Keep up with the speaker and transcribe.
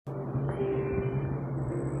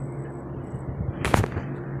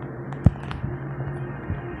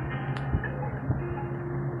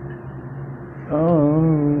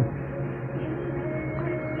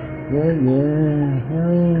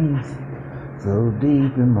feelings so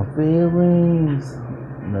deep in my feelings.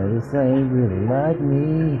 No, this ain't really like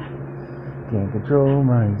me. Can't control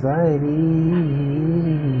my anxiety.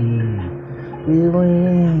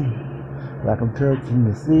 Feeling like I'm touching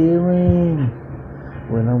the ceiling.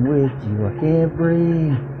 When I'm with you, I can't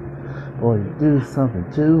breathe. Or you do something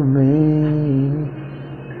to me.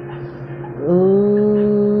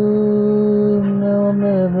 Oh, no, I'll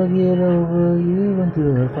never get over you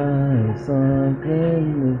until I find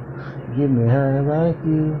something new. Get me high like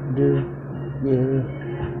you do, yeah.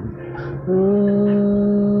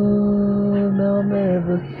 Oh, no, I'll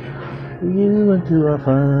never get you until I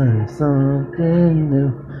find something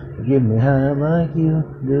new. Get me high like you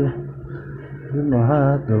do. With my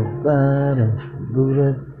heart go bottom,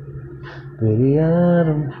 Buddha, pretty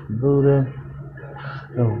autumn, Buddha,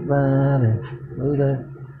 go bottom, Buddha.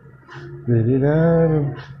 Get it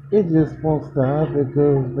out, it just won't stop, it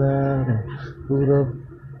goes down, boot up,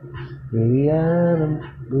 get it out,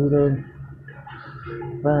 boot up,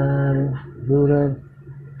 bottom, boot up,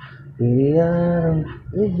 get it out,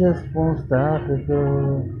 it just won't stop, it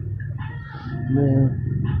goes, man,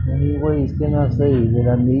 any ways can I say that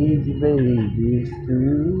I need you, baby, it's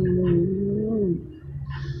true,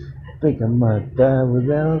 think I might die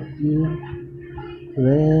without you,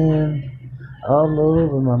 then, all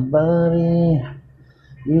over my body,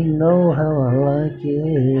 you know how I like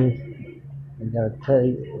it. I gotta tell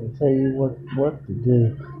you what to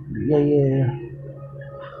do. Yeah.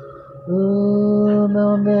 Oh,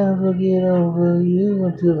 I'll never get over you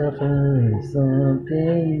until I find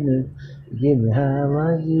something new. Get me high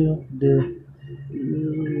like you do.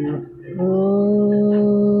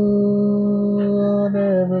 Oh, I'll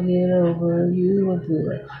never get over you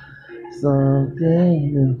until I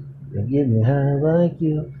something new. Get me high like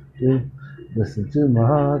you do. Listen to my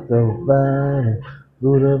heart go by.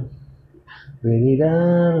 Boot up, ready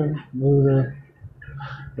down, boot up,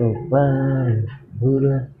 go by, boot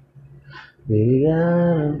up, ready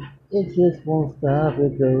down. It just won't stop,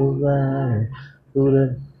 it goes by. Boot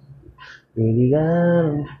up, ready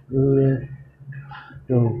down, boot up,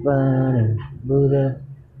 go by, boot up,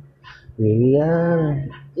 ready down.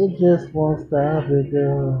 It just won't stop, it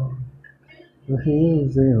goes.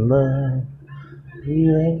 He's in love.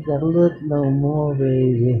 You ain't gotta look no more,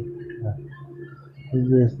 baby. It's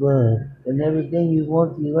just love. And everything you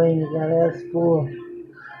want, you ain't gotta ask for.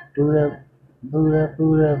 Boot up, boot up,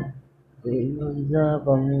 boot up. Ain't no job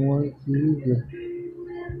I want you to.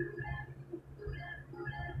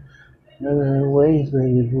 Never ways,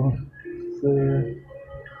 baby, boy. So,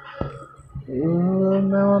 oh,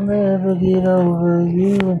 now I'll never get over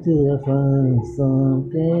you until I find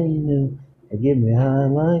something new. And get me high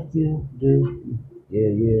like you do.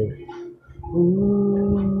 Yeah.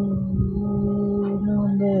 Ooh, I'll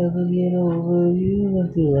never get over you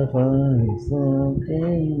until I find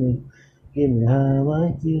something new. Get me high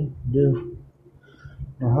like you do.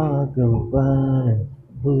 My heart go by,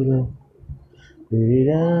 Buddha, put it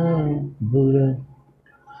down, Buddha,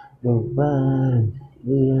 go by,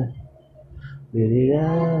 Buddha, put it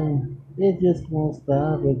down. It just won't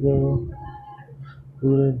stop, it go,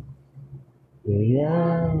 Buddha, put it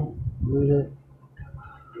down, Buddha,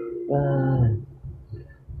 by.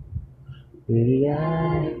 Put it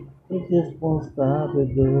out, it just won't stop,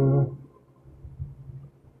 it go.